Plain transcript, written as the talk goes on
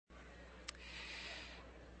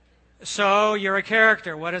So you're a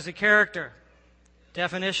character. What is a character?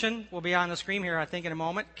 Definition will be on the screen here, I think, in a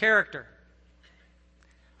moment. Character.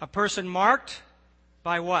 A person marked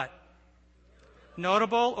by what?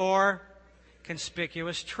 Notable or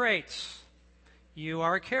conspicuous traits. You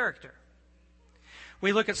are a character.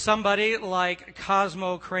 We look at somebody like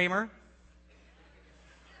Cosmo Kramer.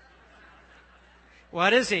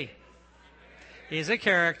 What is he? He's a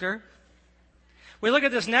character. We look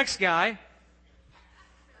at this next guy.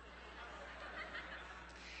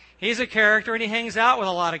 He's a character, and he hangs out with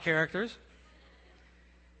a lot of characters.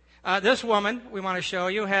 This woman we want to show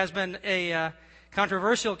you has been a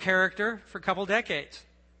controversial character for a couple decades.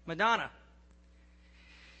 Madonna.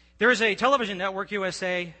 There is a television network,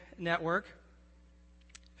 USA Network,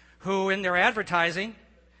 who in their advertising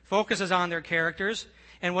focuses on their characters.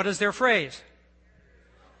 And what is their phrase?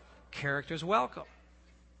 Characters welcome.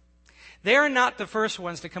 They are not the first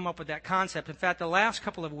ones to come up with that concept. In fact, the last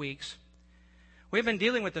couple of weeks, we've been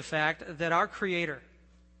dealing with the fact that our Creator,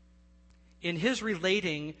 in His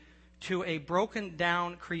relating to a broken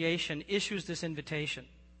down creation, issues this invitation.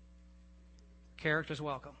 Characters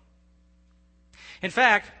welcome. In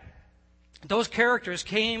fact, those characters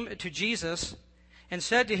came to Jesus and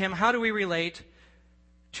said to Him, how do we relate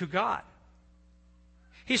to God?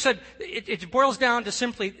 He said, it boils down to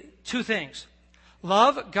simply two things.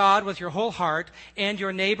 Love God with your whole heart and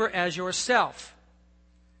your neighbor as yourself.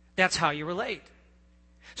 That's how you relate.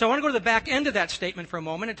 So I want to go to the back end of that statement for a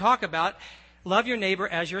moment and talk about love your neighbor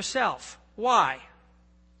as yourself. Why?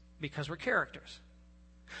 Because we're characters.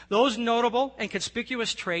 Those notable and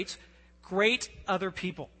conspicuous traits grate other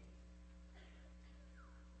people.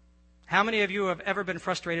 How many of you have ever been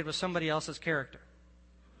frustrated with somebody else's character?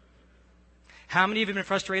 How many of you have been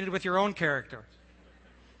frustrated with your own character?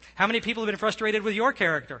 How many people have been frustrated with your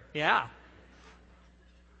character? Yeah.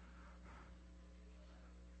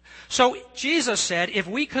 So Jesus said, if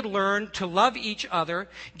we could learn to love each other,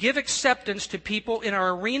 give acceptance to people in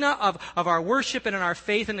our arena of our worship and in our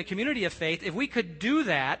faith, in the community of faith, if we could do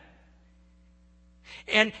that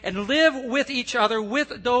and live with each other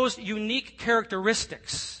with those unique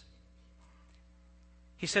characteristics,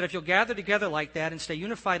 He said, if you'll gather together like that and stay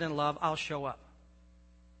unified in love, I'll show up.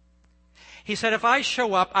 He said, if I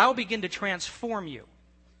show up, I'll begin to transform you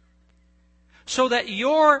so that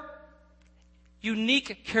your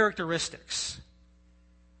unique characteristics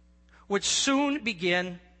would soon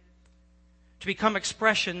begin to become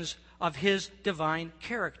expressions of His divine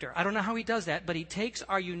character. I don't know how He does that, but He takes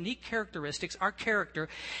our unique characteristics, our character,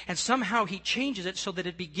 and somehow He changes it so that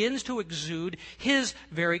it begins to exude His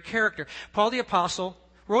very character. Paul the Apostle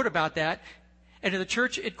wrote about that, and in the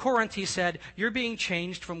church at Corinth he said, you're being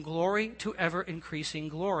changed from glory to ever-increasing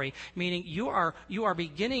glory, meaning you are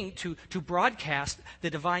beginning to broadcast the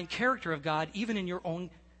divine character of God even in your own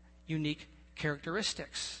unique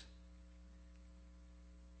characteristics.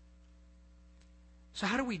 So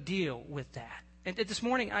how do we deal with that? And this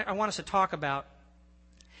morning I want us to talk about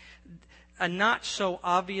a not so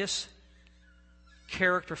obvious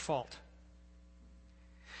character fault.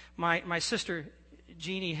 My sister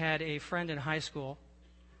Jeannie had a friend in high school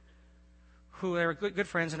who they were good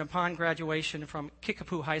friends, and upon graduation from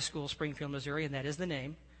Kickapoo High School, Springfield, Missouri, and that is the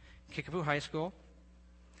name, Kickapoo High School.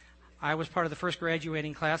 I was part of the first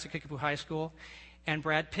graduating class at Kickapoo High School, and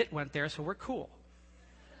Brad Pitt went there, so we're cool.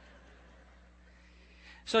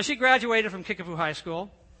 So she graduated from Kickapoo High School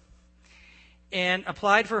and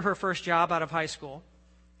applied for her first job out of high school.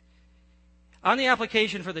 On the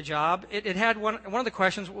application for the job, it had one of the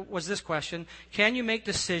questions was this question: can you make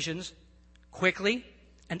decisions quickly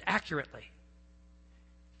and accurately?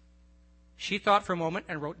 She thought for a moment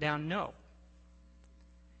and wrote down no.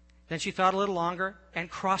 Then she thought a little longer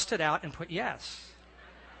and crossed it out and put yes.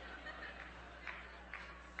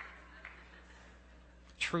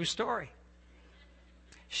 True story.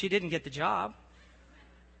 She didn't get the job.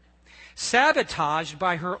 Sabotaged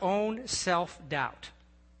by her own self-doubt.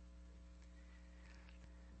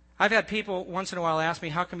 I've had people once in a while ask me,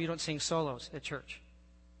 how come you don't sing solos at church?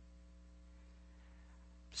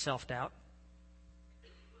 Self-doubt.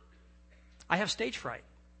 I have stage fright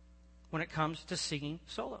when it comes to singing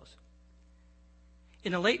solos.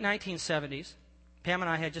 In the late 1970s, Pam and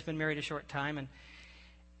I had just been married a short time,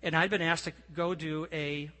 and I'd been asked to go do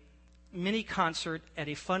a mini concert at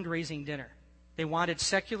a fundraising dinner. They wanted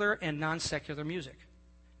secular and non-secular music,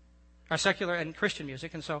 or secular and Christian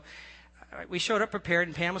music, and so we showed up prepared,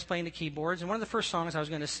 and Pam was playing the keyboards, and one of the first songs I was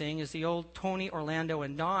going to sing is the old Tony, Orlando,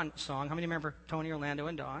 and Dawn song. How many remember Tony, Orlando,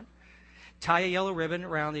 and Dawn? Tie a yellow ribbon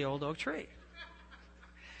around the old oak tree.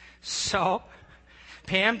 So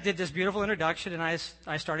Pam did this beautiful introduction, and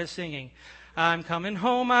I started singing, I'm coming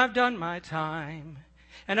home, I've done my time.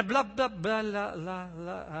 And a blah, blah, blah, la, la,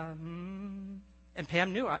 la. And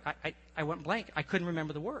Pam knew. I went blank. I couldn't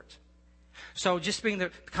remember the words. So just being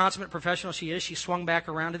the consummate professional she is, she swung back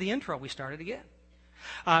around to the intro. We started again.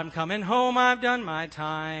 I'm coming home, I've done my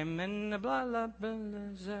time. And a blah, blah, blah,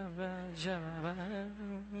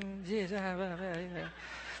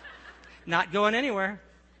 not going anywhere.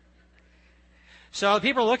 So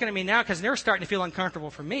people are looking at me now because they're starting to feel uncomfortable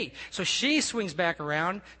for me. So she swings back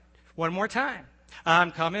around one more time.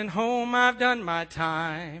 I'm coming home, I've done my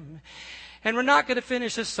time. And we're not going to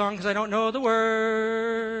finish this song because I don't know the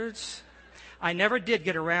words. I never did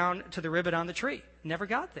get around to the ribbon on the tree. Never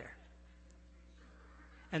got there.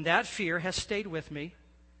 And that fear has stayed with me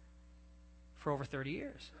for over 30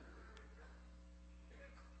 years.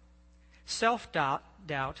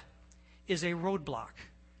 Self-doubt is a roadblock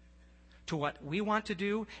to what we want to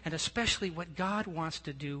do, and especially what God wants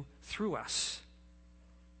to do through us.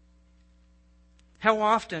 How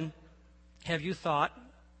often have you thought,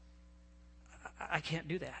 I can't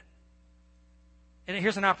do that? And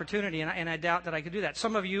here's an opportunity, and I doubt that I could do that.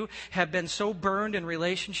 Some of you have been so burned in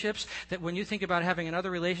relationships that when you think about having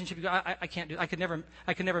another relationship, you go, I can't do. I could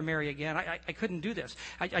never marry again. I couldn't do this.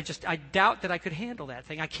 I doubt that I could handle that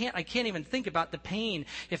thing. I can't even think about the pain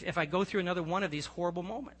if I go through another one of these horrible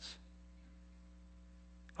moments.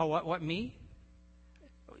 Oh, what me?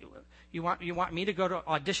 You want me to go to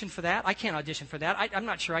audition for that? I can't audition for that. I'm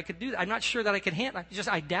not sure I could do that. I'm not sure that I could handle it.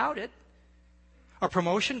 I doubt it. A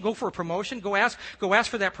promotion, go for a promotion, go ask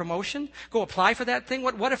for that promotion, go apply for that thing.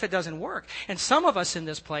 What if it doesn't work? And some of us in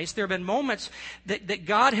this place, there have been moments that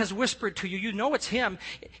God has whispered to you. You know it's Him,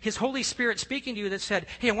 His Holy Spirit speaking to you that said,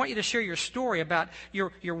 hey, I want you to share your story about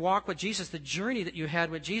your walk with Jesus, the journey that you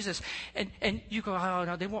had with Jesus. And you go, oh,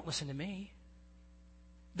 no, they won't listen to me.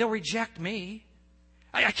 They'll reject me.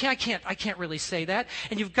 I can't really say that.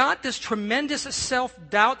 And you've got this tremendous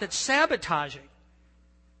self-doubt that's sabotaging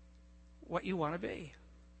what you want to be.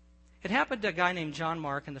 It happened to a guy named John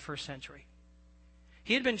Mark in the first century.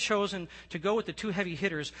 He had been chosen to go with the two heavy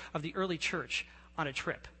hitters of the early church on a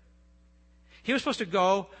trip. He was supposed to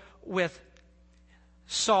go with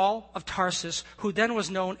Saul of Tarsus, who then was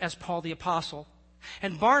known as Paul the Apostle,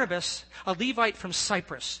 and Barnabas, a Levite from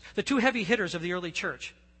Cyprus, the two heavy hitters of the early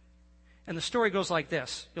church. And the story goes like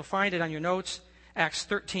this. You'll find it on your notes, Acts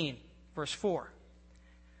 13, verse 4.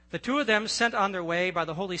 The two of them, sent on their way by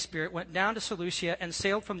the Holy Spirit, went down to Seleucia and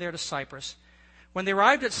sailed from there to Cyprus. When they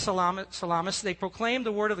arrived at Salamis, they proclaimed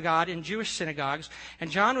the word of God in Jewish synagogues,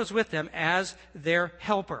 and John was with them as their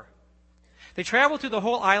helper. They traveled through the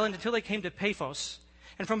whole island until they came to Paphos.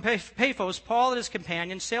 And from Paphos, Paul and his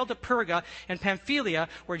companions sailed to Perga and Pamphylia,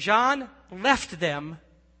 where John left them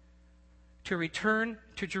to return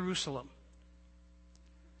to Jerusalem.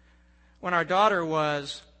 When our daughter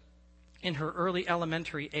was in her early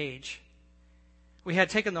elementary age, we had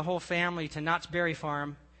taken the whole family to Knott's Berry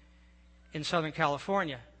Farm in Southern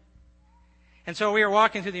California. And so we were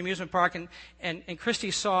walking through the amusement park, and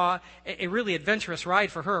Christy saw a really adventurous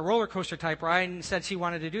ride for her, a roller coaster type ride, and said she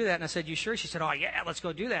wanted to do that. And I said, you sure? She said, oh, yeah, let's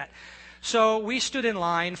go do that. So we stood in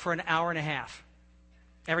line for an hour and a half.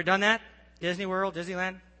 Ever done that? Disney World,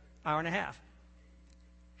 Disneyland? Hour and a half.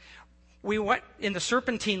 We went in the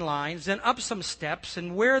serpentine lines, then up some steps,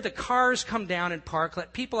 and where the cars come down and park,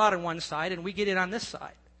 let people out on one side, and we get in on this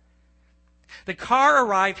side. The car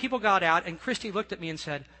arrived, people got out, and Christy looked at me and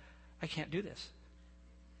said, I can't do this.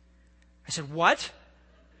 I said, what?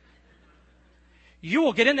 You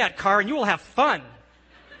will get in that car and you will have fun.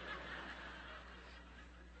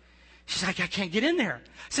 She's like, I can't get in there.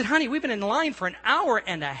 I said, honey, we've been in line for an hour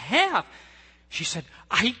and a half. She said,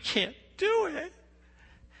 I can't do it.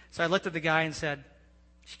 So I looked at the guy and said,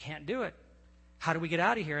 she can't do it. How do we get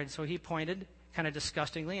out of here? And so he pointed kind of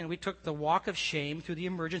disgustingly, and we took the walk of shame through the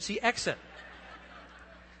emergency exit.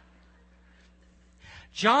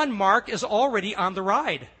 John Mark is already on the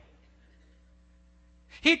ride.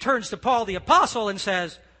 He turns to Paul the Apostle and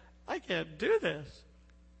says, I can't do this.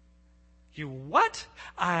 You what?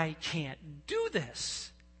 I can't do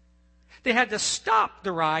this. They had to stop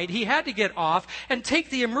the ride. He had to get off and take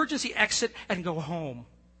the emergency exit and go home.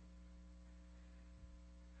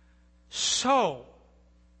 So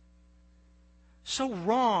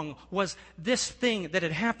wrong was this thing that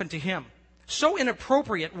had happened to him. So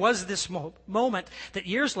inappropriate was this moment that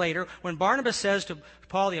years later, when Barnabas says to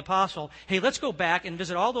Paul the Apostle, hey, let's go back and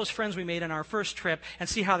visit all those friends we made on our first trip and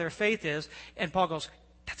see how their faith is. And Paul goes,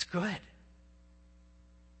 that's good.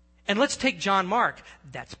 And let's take John Mark.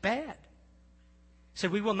 That's bad.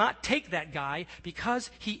 said, we will not take that guy because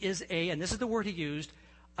he is and this is the word he used,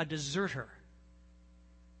 a deserter.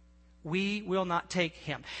 We will not take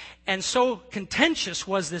him. And so contentious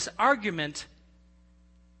was this argument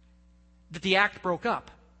that the act broke up.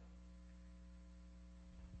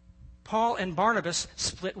 Paul and Barnabas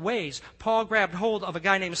split ways. Paul grabbed hold of a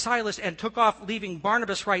guy named Silas and took off, leaving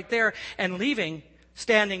Barnabas right there, and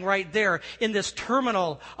standing right there in this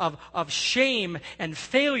terminal of shame and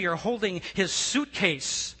failure, holding his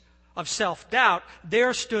suitcase of self-doubt,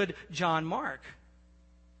 there stood John Mark.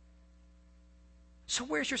 So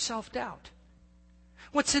where's your self-doubt?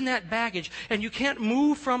 What's in that baggage? And you can't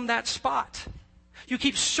move from that spot. You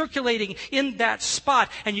keep circulating in that spot,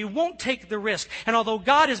 and you won't take the risk. And although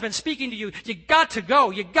God has been speaking to you, you got to go,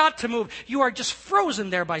 you got to move. You are just frozen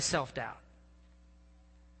there by self-doubt.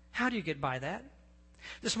 How do you get by that?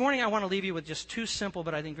 This morning I want to leave you with just two simple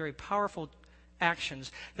but I think very powerful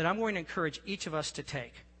actions that I'm going to encourage each of us to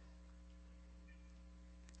take.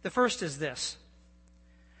 The first is this: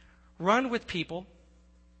 run with people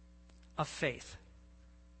of faith,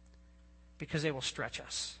 because they will stretch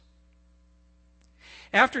us.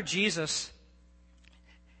 After Jesus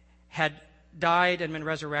had died and been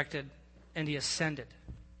resurrected and he ascended,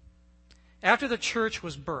 after the church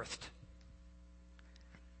was birthed,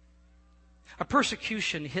 a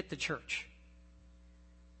persecution hit the church.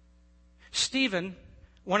 Stephen,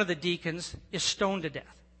 one of the deacons, is stoned to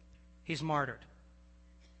death. He's martyred.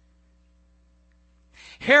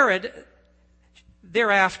 Herod,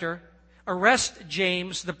 thereafter, arrests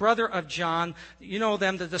James, the brother of John. You know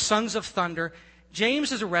them, the sons of thunder.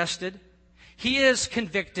 James is arrested. He is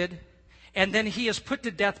convicted. And then he is put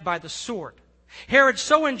to death by the sword. Herod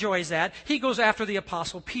so enjoys that, he goes after the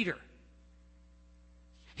apostle Peter.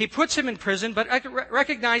 He puts him in prison, but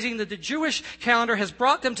recognizing that the Jewish calendar has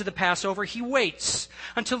brought them to the Passover, he waits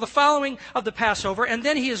until the following of the Passover, and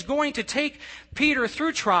then he is going to take Peter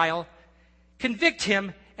through trial, convict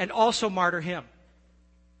him, and also martyr him.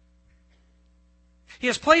 He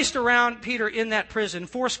has placed around Peter in that prison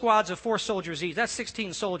 4 squads of 4 soldiers each. That's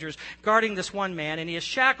 16 soldiers guarding this one man, and he is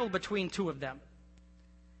shackled between 2 of them.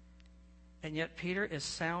 And yet Peter is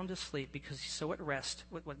sound asleep because he's so at rest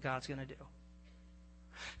with what God's going to do.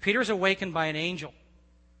 Peter is awakened by an angel.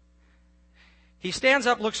 He stands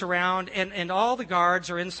up, looks around, and all the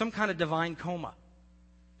guards are in some kind of divine coma.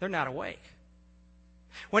 They're not awake.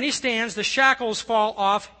 When he stands, the shackles fall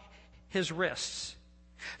off his wrists.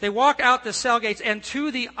 They walk out the cell gates and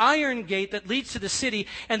to the iron gate that leads to the city,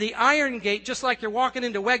 and the iron gate, just like you're walking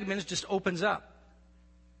into Wegmans, just opens up.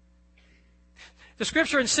 The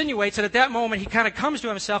scripture insinuates that at that moment he kind of comes to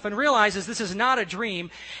himself and realizes this is not a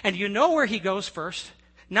dream, and you know where he goes first.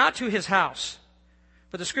 Not to his house.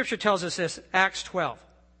 But the scripture tells us this, Acts 12.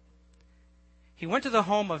 He went to the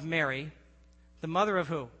home of Mary, the mother of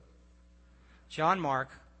who? John Mark,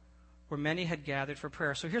 where many had gathered for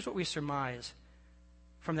prayer. So here's what we surmise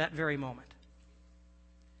from that very moment.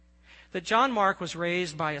 That John Mark was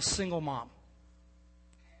raised by a single mom.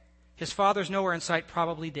 His father's nowhere in sight,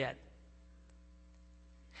 probably dead.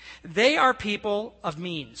 They are people of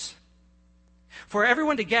means. For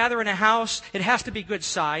everyone to gather in a house, it has to be good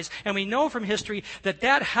size. And we know from history that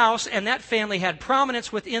that house and that family had prominence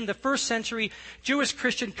within the first century Jewish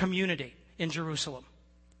Christian community in Jerusalem.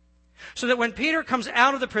 So that when Peter comes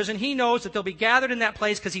out of the prison, he knows that they'll be gathered in that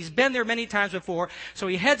place because he's been there many times before. So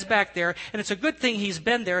he heads back there, and it's a good thing he's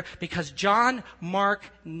been there because John Mark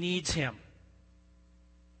needs him.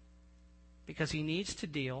 Because he needs to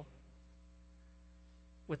deal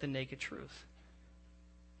with the naked truth.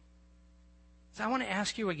 So I want to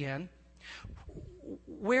ask you again,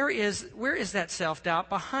 where is that self-doubt?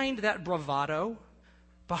 Behind that bravado?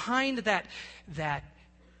 Behind that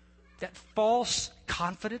false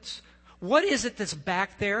confidence? What is it that's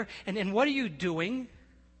back there? And what are you doing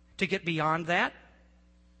to get beyond that?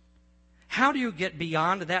 How do you get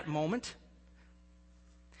beyond that moment?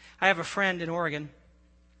 I have a friend in Oregon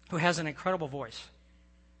who has an incredible voice.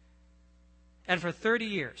 And for 30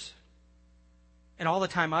 years, and all the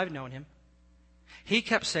time I've known him, he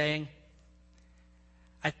kept saying,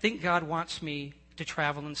 I think God wants me to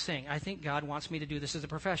travel and sing. I think God wants me to do this as a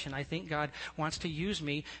profession. I think God wants to use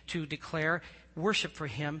me to declare worship for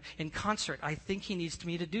Him in concert. I think He needs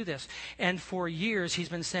me to do this. And for years he's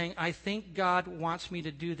been saying, I think God wants me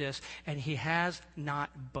to do this, and he has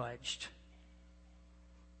not budged.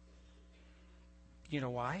 You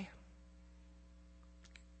know why?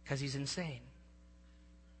 Because he's insane.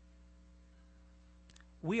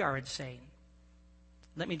 We are insane.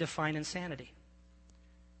 Let me define insanity.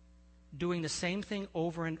 Doing the same thing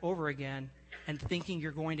over and over again and thinking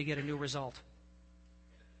you're going to get a new result.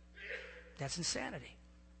 That's insanity.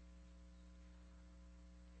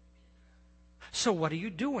 So what are you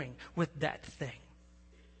doing with that thing?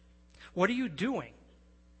 What are you doing?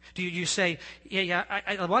 Do you say,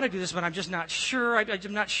 I want to do this, but I'm just not sure.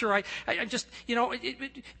 I'm not sure. I'm just,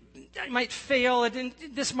 I might fail, and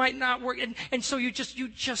this might not work. And so you just.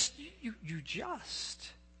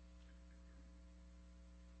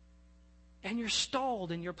 And you're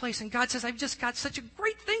stalled in your place. And God says, I've just got such a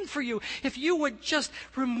great thing for you. If you would just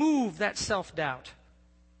remove that self-doubt.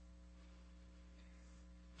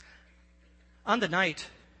 On the night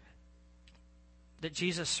that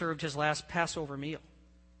Jesus served his last Passover meal,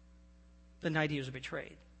 the night he was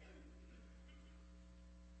betrayed,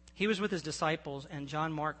 he was with his disciples, and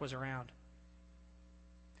John Mark was around.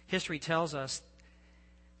 History tells us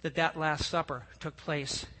that Last Supper took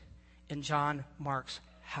place in John Mark's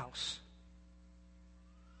house.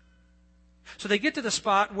 So they get to the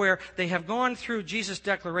spot where they have gone through Jesus'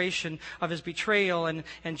 declaration of his betrayal, and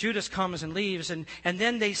Judas comes and leaves, and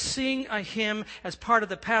then they sing a hymn as part of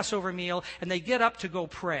the Passover meal, and they get up to go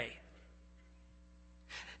pray.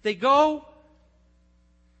 They go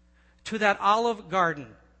to that Olive Garden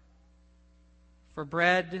for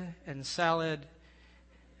bread and salad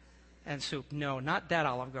and soup. No, not that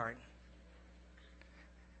Olive Garden.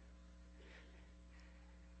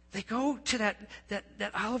 They go to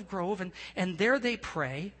that olive grove, and there they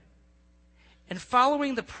pray. And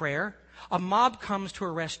following the prayer, a mob comes to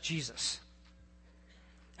arrest Jesus.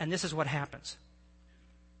 And this is what happens.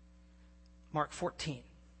 Mark 14.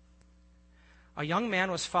 A young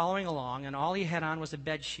man was following along, and all he had on was a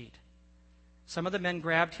bedsheet. Some of the men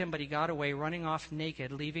grabbed him, but he got away, running off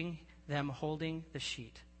naked, leaving them holding the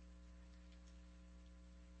sheet.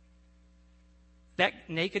 That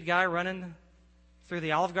naked guy running through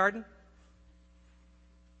the Olive Garden?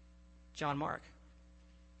 John Mark.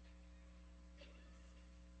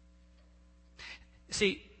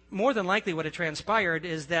 See, more than likely what had transpired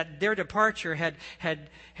is that their departure had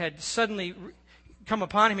suddenly come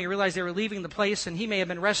upon him. He realized they were leaving the place, and he may have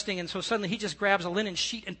been resting, and so suddenly he just grabs a linen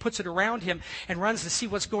sheet and puts it around him and runs to see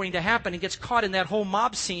what's going to happen, and gets caught in that whole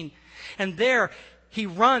mob scene. And there he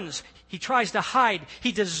runs. He tries to hide.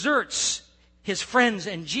 He deserts his friends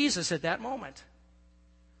and Jesus at that moment.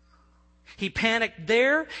 He panicked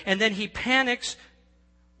there, and then he panics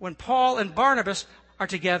when Paul and Barnabas are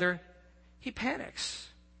together. He panics.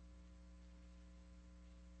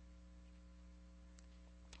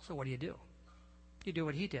 So what do? You do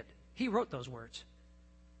what he did. He wrote those words.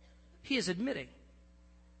 He is admitting.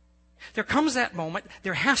 There comes that moment,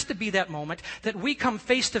 there has to be that moment, that we come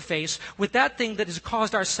face to face with that thing that has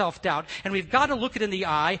caused our self-doubt, and we've got to look it in the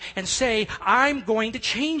eye and say, I'm going to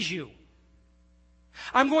change you.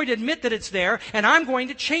 I'm going to admit that it's there, and I'm going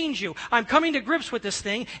to change you. I'm coming to grips with this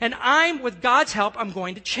thing, and with God's help, I'm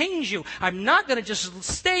going to change you. I'm not going to just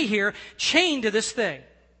stay here chained to this thing.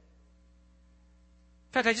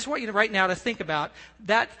 In fact, I just want you right now to think about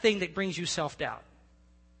that thing that brings you self-doubt.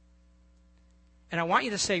 And I want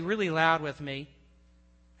you to say really loud with me,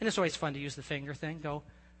 and it's always fun to use the finger thing, go,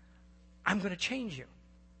 I'm going to change you.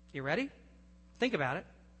 You ready? Think about it.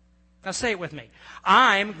 Now say it with me.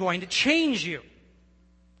 I'm going to change you.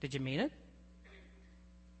 Did you mean it?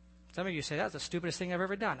 Some of you say, that's the stupidest thing I've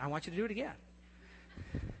ever done. I want you to do it again.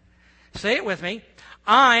 Say it with me.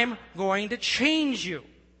 I'm going to change you.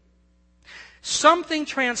 Something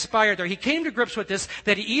transpired there. He came to grips with this,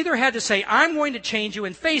 that he either had to say, I'm going to change you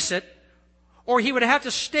and face it, or he would have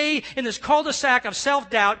to stay in this cul-de-sac of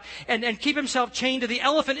self-doubt and keep himself chained to the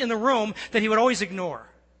elephant in the room that he would always ignore.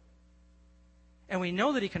 And we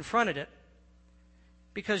know that he confronted it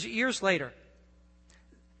because years later,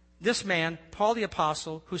 this man, Paul the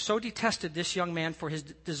Apostle, who so detested this young man for his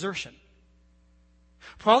desertion,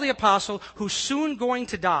 Paul the Apostle, who's soon going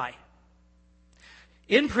to die,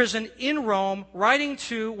 in prison in Rome, writing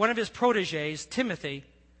to one of his proteges, Timothy,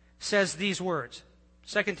 says these words,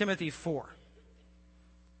 2 Timothy 4.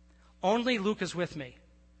 Only Luke is with me.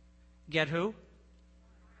 Get who?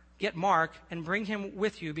 Get Mark and bring him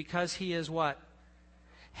with you because he is what?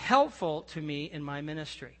 Helpful to me in my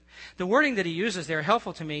ministry. The wording that he uses there,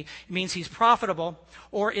 helpful to me, means he's profitable,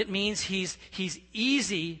 or it means he's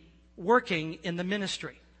easy working in the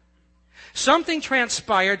ministry. Something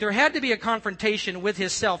transpired. There had to be a confrontation with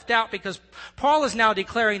his self-doubt because Paul is now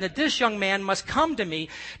declaring that this young man must come to me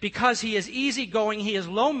because he is easygoing, he is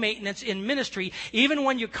low maintenance in ministry. Even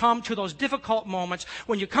when you come to those difficult moments,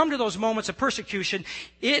 when you come to those moments of persecution,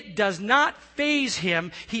 it does not faze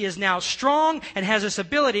him. He is now strong and has this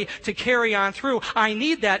ability to carry on through. I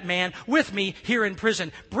need that man with me here in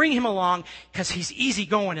prison. Bring him along because he's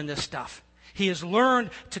easygoing in this stuff. He has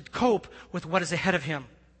learned to cope with what is ahead of him.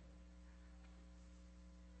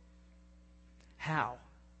 How?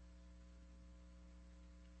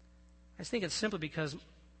 I think it's simply because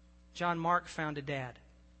John Mark found a dad.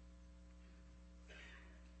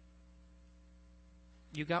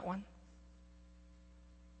 You got one?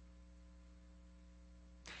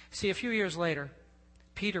 See, a few years later,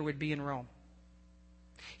 Peter would be in Rome.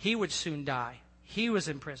 He would soon die. He was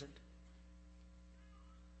imprisoned.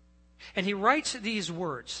 And he writes these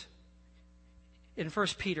words in 1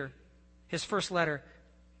 Peter, his first letter,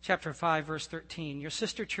 chapter 5, verse 13. Your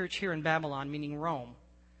sister church here in Babylon, meaning Rome,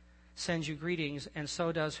 sends you greetings, and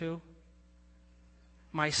so does who?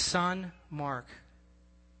 My son, Mark.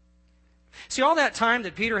 See, all that time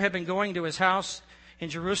that Peter had been going to his house in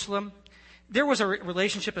Jerusalem, there was a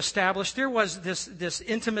relationship established. There was this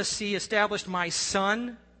intimacy established. My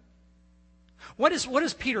son. What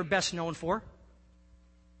is Peter best known for?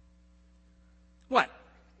 What?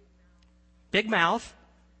 Big mouth.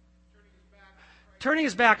 Turning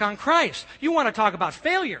his back on Christ. You want to talk about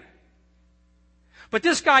failure. But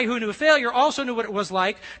this guy who knew failure also knew what it was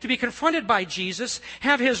like to be confronted by Jesus,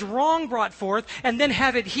 have his wrong brought forth, and then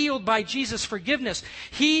have it healed by Jesus' forgiveness.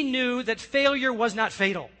 He knew that failure was not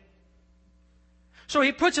fatal. So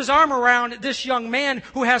he puts his arm around this young man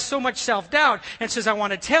who has so much self-doubt and says, I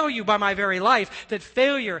want to tell you by my very life that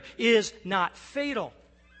failure is not fatal.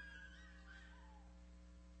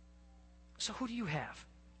 So who do you have?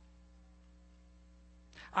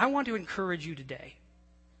 I want to encourage you today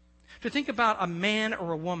to think about a man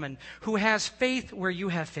or a woman who has faith where you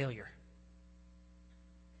have failure.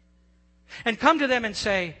 And come to them and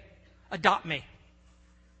say, adopt me.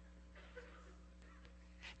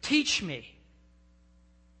 Teach me.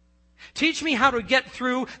 Teach me how to get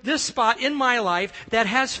through this spot in my life that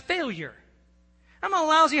has failure. I'm a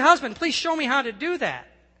lousy husband. Please show me how to do that.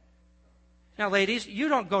 Now, ladies, you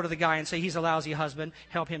don't go to the guy and say he's a lousy husband.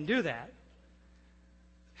 Help him do that.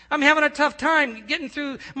 I'm having a tough time getting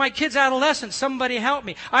through my kid's adolescence. Somebody help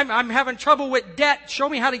me. I'm having trouble with debt. Show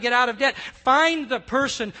me how to get out of debt. Find the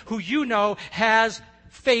person who you know has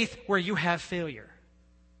faith where you have failure.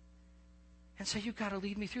 And say, you've got to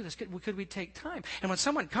lead me through this. Could we take time? And when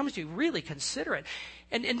someone comes to you, really consider it.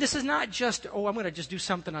 And this is not just, I'm going to just do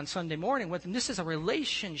something on Sunday morning with them. This is a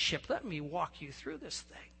relationship. Let me walk you through this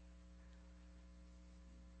thing.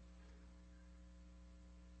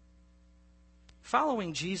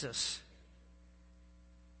 Following Jesus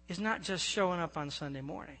is not just showing up on Sunday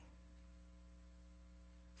morning.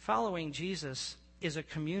 Following Jesus is a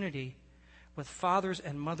community with fathers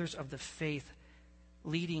and mothers of the faith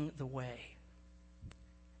leading the way.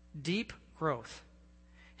 Deep growth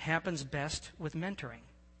happens best with mentoring.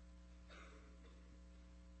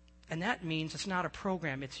 And that means it's not a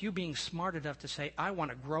program. It's you being smart enough to say, I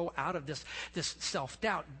want to grow out of this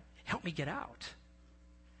self-doubt. Help me get out.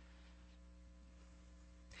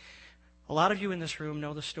 A lot of you in this room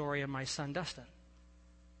know the story of my son, Dustin.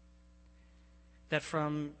 That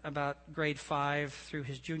from about grade 5 through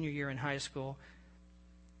his junior year in high school,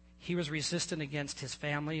 he was resistant against his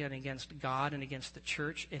family and against God and against the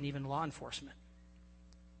church and even law enforcement.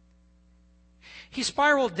 He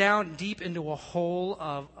spiraled down deep into a hole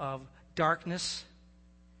of darkness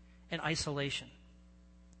and isolation.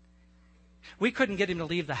 We couldn't get him to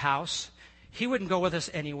leave the house. He wouldn't go with us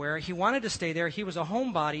anywhere. He wanted to stay there. He was a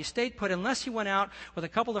homebody, stayed put unless he went out with a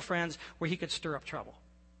couple of friends where he could stir up trouble.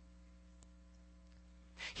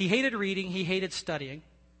 He hated reading. He hated studying.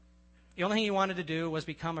 The only thing he wanted to do was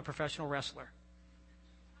become a professional wrestler.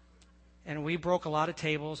 And we broke a lot of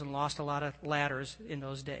tables and lost a lot of ladders in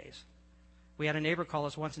those days. We had a neighbor call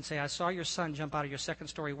us once and say, I saw your son jump out of your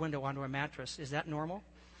second-story window onto a mattress. Is that normal?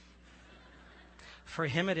 For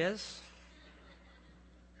him it is.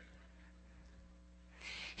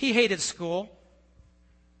 He hated school.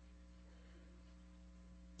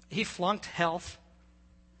 He flunked health.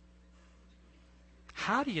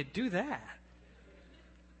 How do you do that?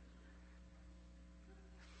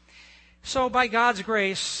 So by God's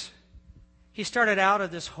grace, he started out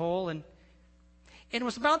of this hole, and it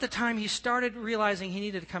was about the time he started realizing he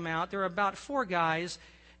needed to come out. There were about 4 guys,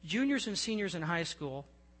 juniors and seniors in high school,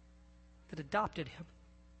 that adopted him.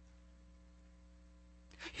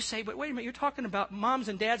 You say, but wait a minute, you're talking about moms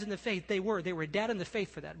and dads in the faith. They were a dad in the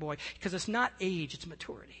faith for that boy, because it's not age, it's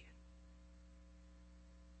maturity.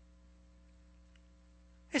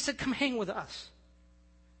 They said, come hang with us.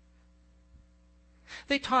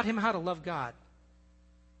 They taught him how to love God.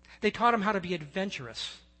 They taught him how to be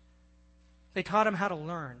adventurous. They taught him how to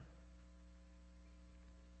learn.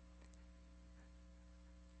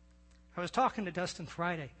 I was talking to Dustin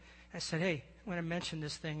Friday. I said, hey, I'm going to mention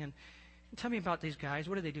this thing, and tell me about these guys.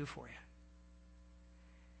 What do they do for you?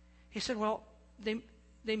 He said, well,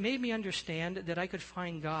 they made me understand that I could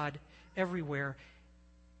find God everywhere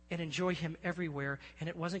and enjoy Him everywhere, and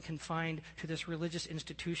it wasn't confined to this religious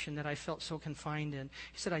institution that I felt so confined in.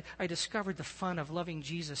 He said, I discovered the fun of loving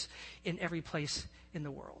Jesus in every place in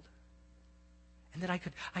the world. And that I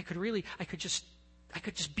could just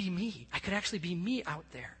be me. I could actually be me out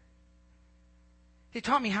there. They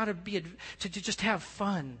taught me how to just have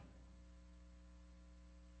fun.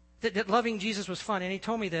 That loving Jesus was fun. And he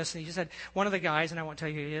told me this, and he said, one of the guys, and I won't tell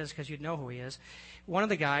you who he is because you'd know who he is. One of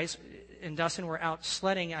the guys and Dustin were out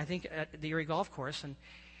sledding, I think, at the Erie Golf Course.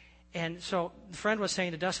 And so the friend was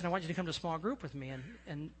saying to Dustin, I want you to come to a small group with me.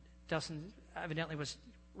 And Dustin evidently was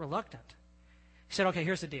reluctant. He said, okay,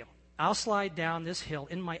 here's the deal. I'll slide down this hill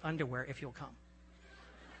in my underwear if you'll come.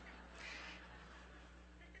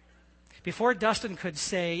 Before Dustin could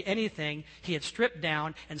say anything, he had stripped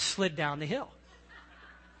down and slid down the hill.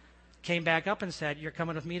 Came back up and said, you're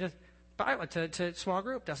coming with me to small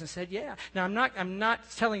group. Dustin said, yeah. Now, I'm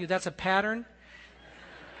not telling you that's a pattern.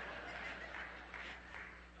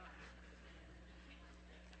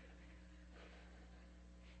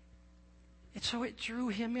 And so it drew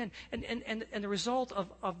him in. And the result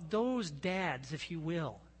of those dads, if you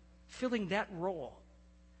will, filling that role,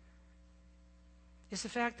 is the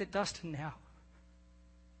fact that Dustin now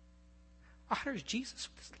honors Jesus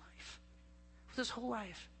with his life, with his whole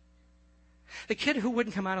life. The kid who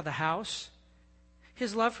wouldn't come out of the house,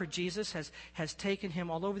 his love for Jesus has taken him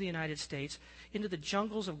all over the United States, into the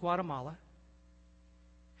jungles of Guatemala.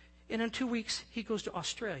 And in 2 weeks, he goes to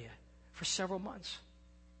Australia for several months.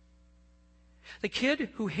 The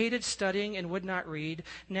kid who hated studying and would not read,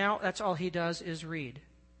 now that's all he does is read.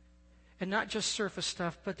 And not just surface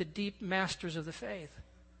stuff, but the deep masters of the faith.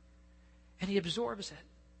 And he absorbs it.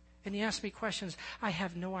 And he asks me questions. I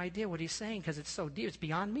have no idea what he's saying because it's so deep. It's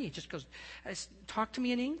beyond me. He just goes, talk to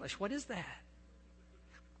me in English. What is that?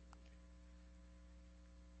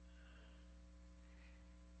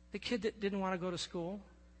 The kid that didn't want to go to school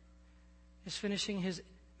is finishing his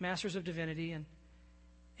Master's of Divinity, and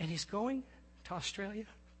he's going to Australia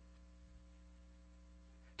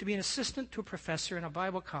to be an assistant to a professor in a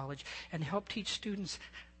Bible college and help teach students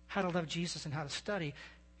how to love Jesus and how to study.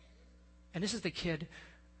 And this is the kid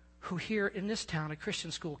who here in this town, a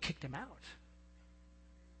Christian school, kicked him out.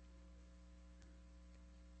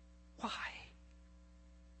 Why?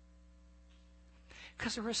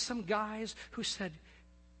 Because there were some guys who said,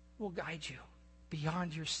 we'll guide you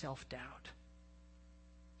beyond your self-doubt.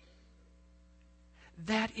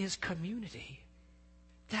 That is community.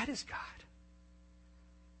 That is God.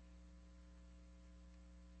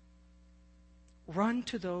 Run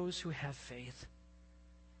to those who have faith.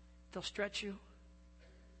 They'll stretch you.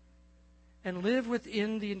 And live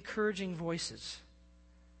within the encouraging voices,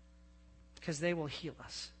 because they will heal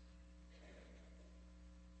us.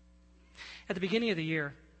 At the beginning of the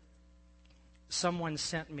year, someone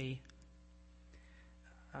sent me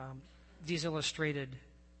these illustrated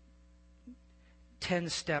 10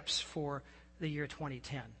 steps for the year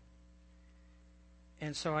 2010.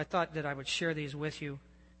 And so I thought that I would share these with you.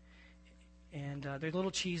 And they're a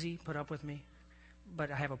little cheesy, put up with me,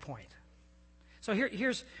 but I have a point. So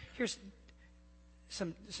here's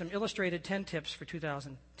some illustrated 10 tips for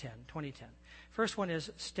 2010. First one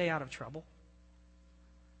is stay out of trouble.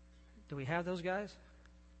 Do we have those guys?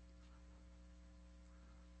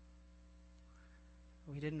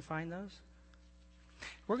 We didn't find those?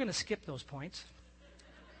 We're going to skip those points.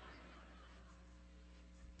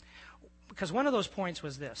 Because one of those points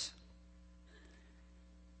was this.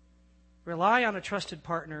 Rely on a trusted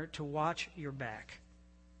partner to watch your back.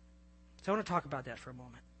 So I want to talk about that for a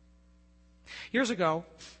moment. Years ago,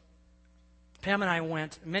 Pam and I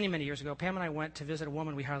went, many, many years ago, Pam and I went to visit a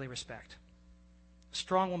woman we highly respect. A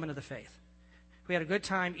strong woman of the faith. We had a good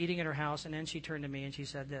time eating at her house, and then she turned to me and she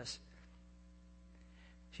said this.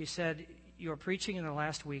 She said, your preaching in the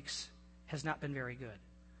last weeks has not been very good.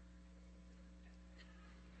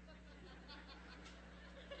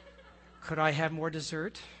 Could I have more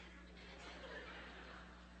dessert?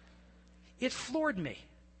 It floored me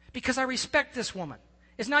because I respect this woman.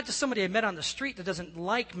 It's not just somebody I met on the street that doesn't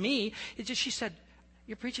like me. It's just she said,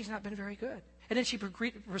 your preaching's not been very good. And then she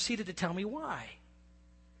proceeded to tell me why.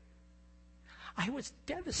 I was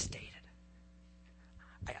devastated.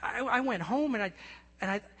 I went home and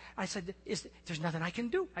I said, there's nothing I can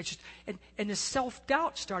do. And this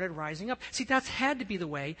self-doubt started rising up. See, that's had to be the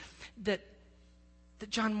way that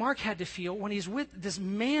John Mark had to feel when he's with this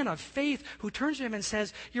man of faith who turns to him and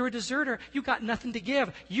says, you're a deserter. You got nothing to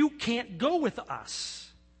give. You can't go with us.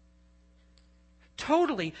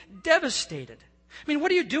 Totally devastated. I mean, what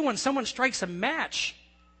do you do when someone strikes a match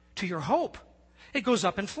to your hope? It goes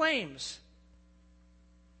up in flames.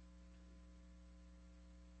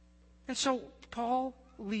 And so Paul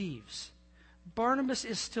leaves. Barnabas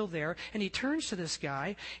is still there, and he turns to this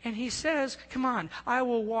guy, and he says, come on, I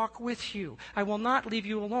will walk with you. I will not leave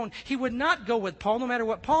you alone. He would not go with Paul, no matter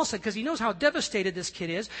what Paul said, because he knows how devastated this kid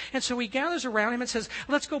is. And so he gathers around him and says,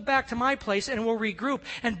 let's go back to my place, and we'll regroup.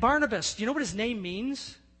 And Barnabas, do you know what his name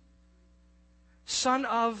means? Son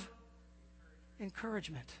of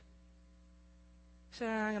encouragement. He said,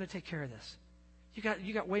 I'm going to take care of this.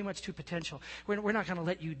 You got way much too potential. We're not going to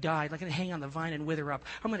let you die. Like going to hang on the vine and wither up.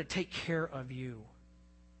 I'm going to take care of you.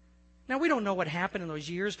 Now, we don't know what happened in those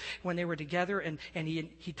years when they were together and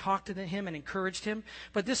he talked to him and encouraged him.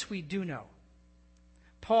 But this we do know.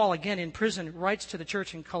 Paul, again in prison, writes to the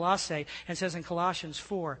church in Colossae and says in Colossians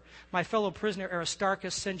 4, my fellow prisoner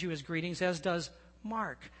Aristarchus sends you his greetings, as does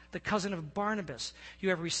Mark, the cousin of Barnabas. You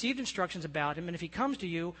have received instructions about him, and if he comes to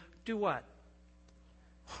you, do what?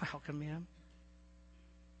 Welcome him.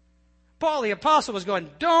 Paul the apostle was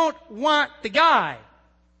going, don't want the guy.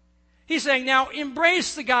 He's saying, now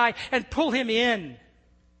embrace the guy and pull him in.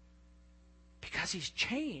 Because he's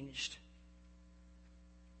changed.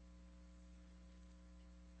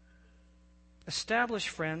 Establish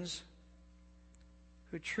friends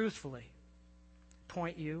who truthfully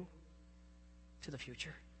point you to the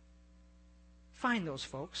future. Find those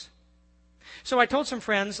folks. So I told some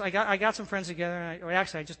friends, I got some friends together, and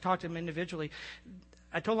I just talked to them individually.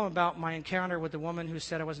 I told them about my encounter with the woman who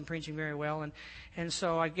said I wasn't preaching very well. And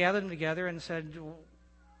so I gathered them together and said,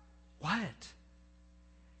 what?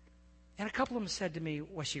 And a couple of them said to me,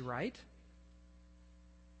 was she right?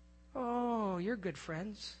 Oh, you're good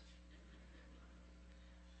friends.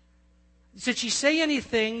 Did she say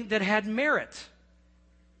anything that had merit?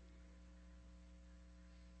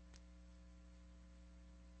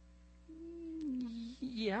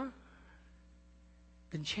 Yeah.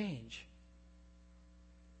 Then change.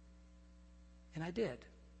 And I did.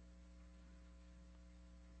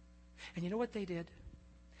 And you know what they did?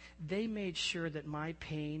 They made sure that my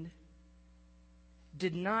pain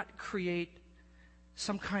did not create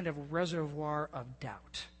some kind of reservoir of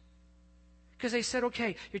doubt. Because they said,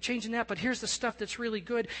 okay, you're changing that, but here's the stuff that's really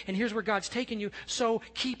good, and here's where God's taking you, so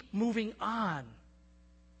keep moving on.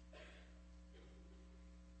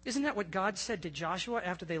 Isn't that what God said to Joshua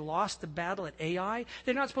after they lost the battle at Ai?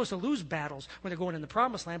 They're not supposed to lose battles when they're going in the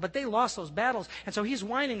promised land, but they lost those battles. And so he's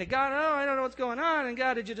whining to God, oh, I don't know what's going on. And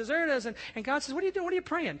God, did you desert us? And God says, what are you doing? What are you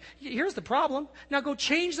praying? Here's the problem. Now go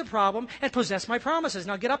change the problem and possess my promises.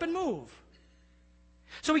 Now get up and move.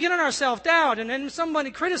 So we get on our self-doubt, and then somebody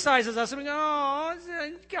criticizes us, and we go,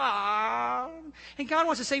 oh, God. And God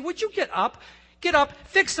wants to say, would you get up,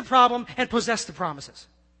 fix the problem, and possess the promises?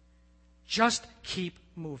 Just keep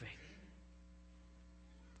moving.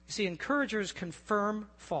 You see, encouragers confirm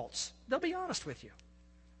faults. They'll be honest with you.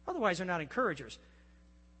 Otherwise, they're not encouragers.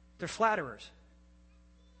 They're flatterers.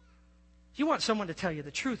 You want someone to tell you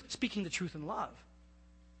the truth, speaking the truth in love.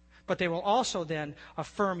 But they will also then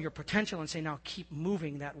affirm your potential and say, now keep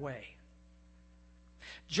moving that way.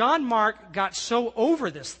 John Mark got so over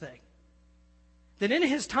this thing that in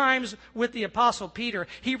his times with the Apostle Peter,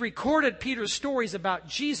 he recorded Peter's stories about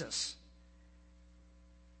Jesus.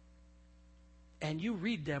 And you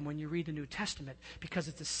read them when you read the New Testament because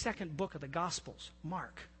it's the second book of the Gospels,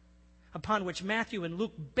 Mark, upon which Matthew and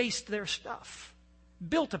Luke based their stuff,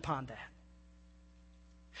 built upon that.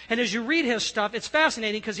 And as you read his stuff, it's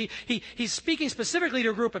fascinating because he's speaking specifically to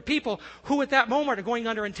a group of people who at that moment are going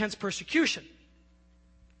under intense persecution.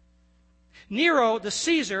 Nero, the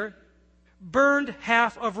Caesar, burned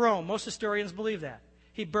half of Rome. Most historians believe that.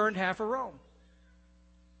 He burned half of Rome.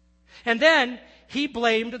 And then he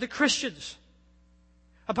blamed the Christians.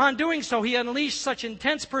 Upon doing so, he unleashed such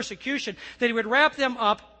intense persecution that he would wrap them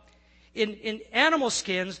up in animal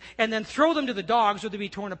skins and then throw them to the dogs or they'd be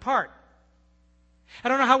torn apart. I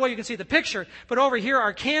don't know how well you can see the picture, but over here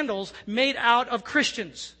are candles made out of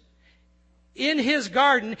Christians. In his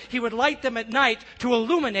garden, he would light them at night to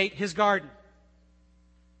illuminate his garden.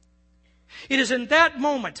 It is in that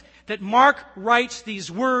moment that Mark writes these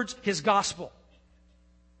words, his gospel.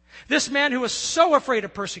 This man who was so afraid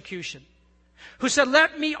of persecution, who said,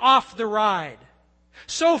 let me off the ride,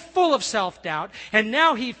 so full of self-doubt, and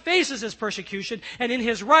now he faces his persecution, and in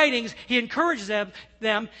his writings, he encourages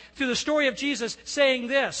them through the story of Jesus, saying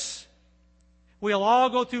this, we'll all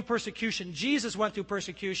go through persecution. Jesus went through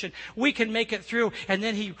persecution. We can make it through. And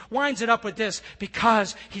then he winds it up with this,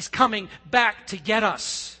 because he's coming back to get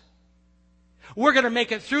us. We're going to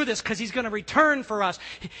make it through this because he's going to return for us.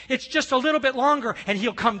 It's just a little bit longer, and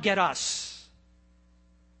he'll come get us.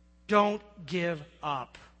 Don't give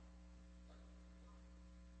up.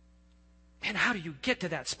 And how do you get to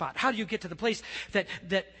that spot? How do you get to the place that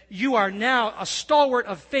you are now a stalwart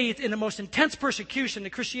of faith in the most intense persecution that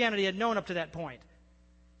Christianity had known up to that point?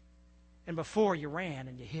 And before you ran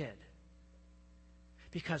and you hid.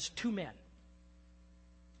 Because two men,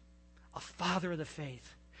 a father of the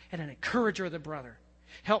faith and an encourager of the brother,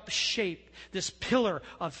 helped shape this pillar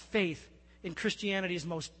of faith in Christianity's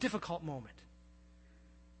most difficult moment.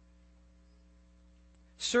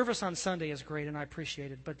 Service on Sunday is great, and I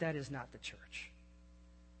appreciate it, but that is not the church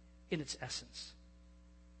in its essence.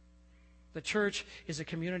 The church is a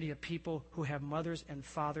community of people who have mothers and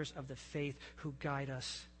fathers of the faith who guide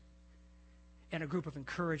us, and a group of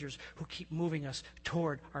encouragers who keep moving us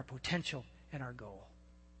toward our potential and our goal.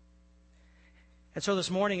 And so this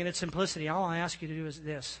morning, in its simplicity, all I ask you to do is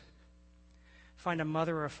this. Find a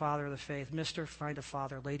mother or a father of the faith. Mister, find a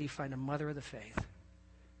father. Lady, find a mother of the faith.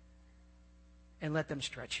 And let them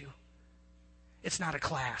stretch you. It's not a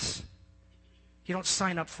class. You don't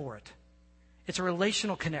sign up for it. It's a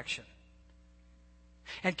relational connection.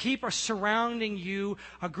 And keep surrounding you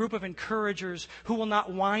a group of encouragers who will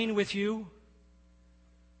not whine with you.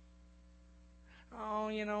 Oh,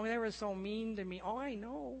 they were so mean to me. Oh, I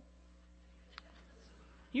know.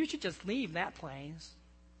 You should just leave that place.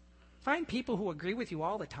 Find people who agree with you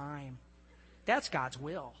all the time. That's God's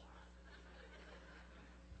will.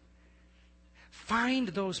 Find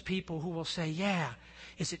those people who will say, yeah,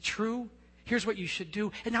 is it true? Here's what you should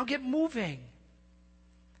do. And now get moving.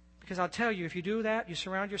 Because I'll tell you, if you do that, you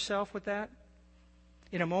surround yourself with that,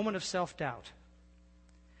 in a moment of self-doubt,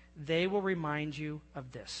 they will remind you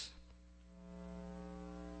of this.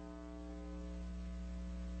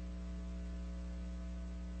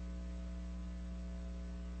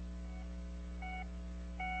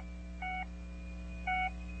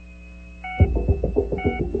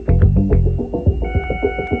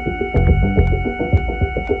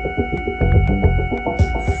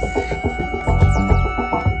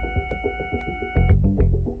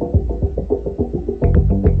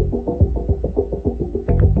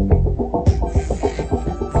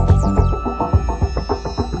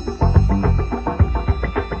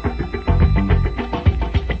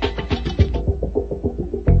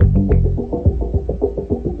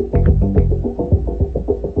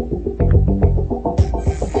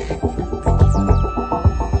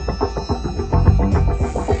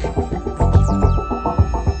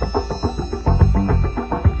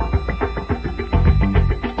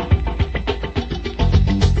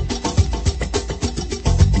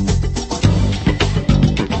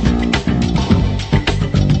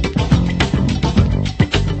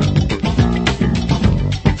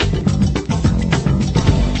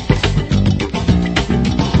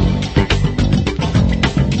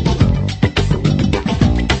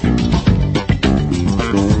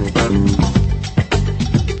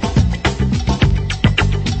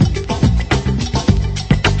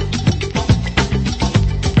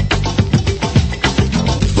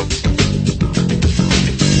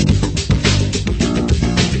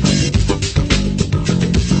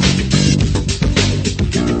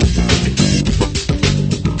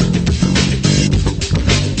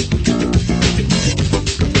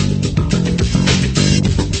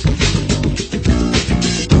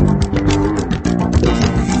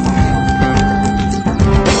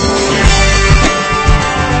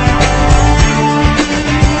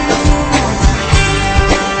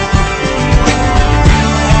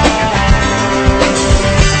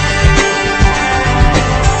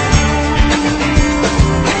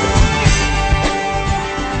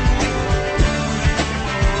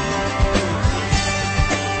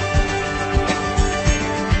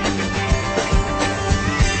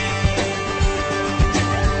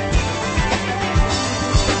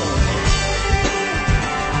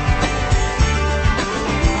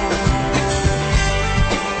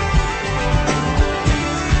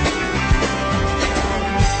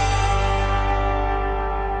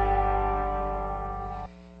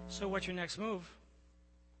 What's your next move?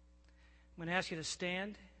 I'm going to ask you to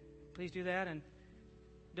stand. Please do that, and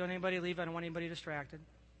don't anybody leave. I don't want anybody distracted.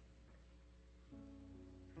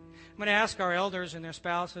 I'm going to ask our elders and their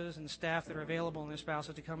spouses and staff that are available and their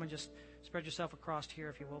spouses to come and just spread yourself across here,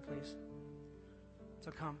 if you will, please. So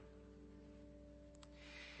come.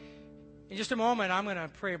 In just a moment, I'm going to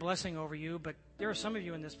pray a blessing over you, but there are some of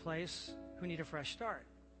you in this place who need a fresh start.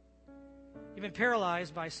 You've been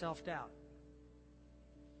paralyzed by self-doubt.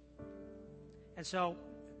 And so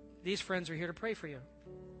these friends are here to pray for you.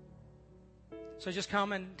 So just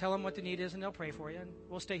come and tell them what the need is, and they'll pray for you. And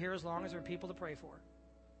we'll stay here as long as there are people to pray for.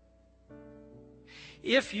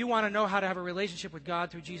 If you want to know how to have a relationship with God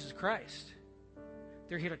through Jesus Christ,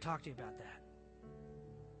 they're here to talk to you about that.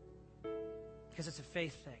 Because it's a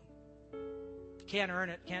faith thing. You can't earn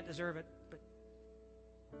it, can't deserve it, but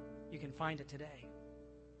you can find it today.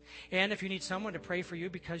 And if you need someone to pray for you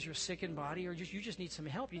because you're sick in body, or you just need some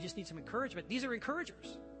help, you just need some encouragement, these are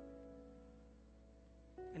encouragers.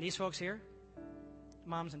 And these folks here,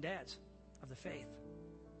 moms and dads of the faith,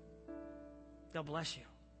 they'll bless you.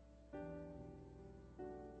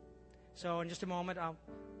 So in just a moment, I'll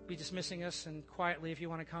be dismissing us, and quietly, if you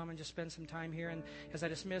want to come and just spend some time here. And as I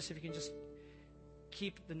dismiss, if you can just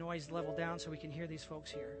keep the noise level down so we can hear these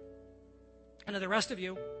folks here. And to the rest of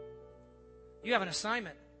you, you have an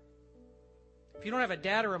assignment. If you don't have a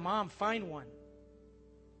dad or a mom, find one.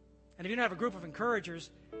 And if you don't have a group of encouragers,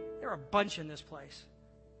 there are a bunch in this place.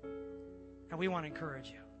 And we want to encourage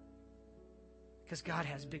you. Because God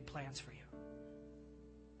has big plans for you.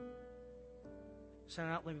 So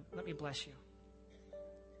now let me bless you.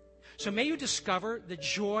 So may you discover the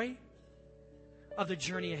joy of the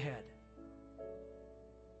journey ahead.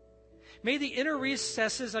 May the inner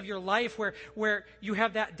recesses of your life where you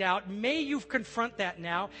have that doubt, may you confront that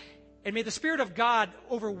now. And may the Spirit of God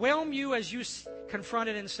overwhelm you as you confront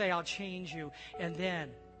it and say, I'll change you. And then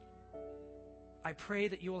I pray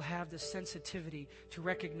that you will have the sensitivity to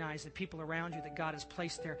recognize the people around you that God has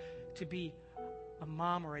placed there to be a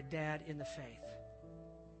mom or a dad in the faith.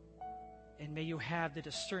 And may you have the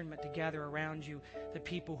discernment to gather around you the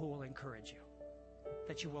people who will encourage you,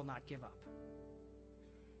 that you will not give up.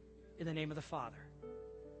 In the name of the Father,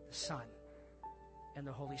 the Son, and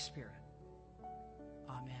the Holy Spirit.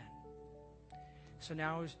 Amen. So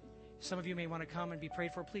now, some of you may want to come and be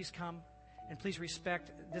prayed for. Please come, and please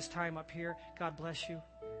respect this time up here. God bless you.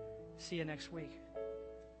 See you next week.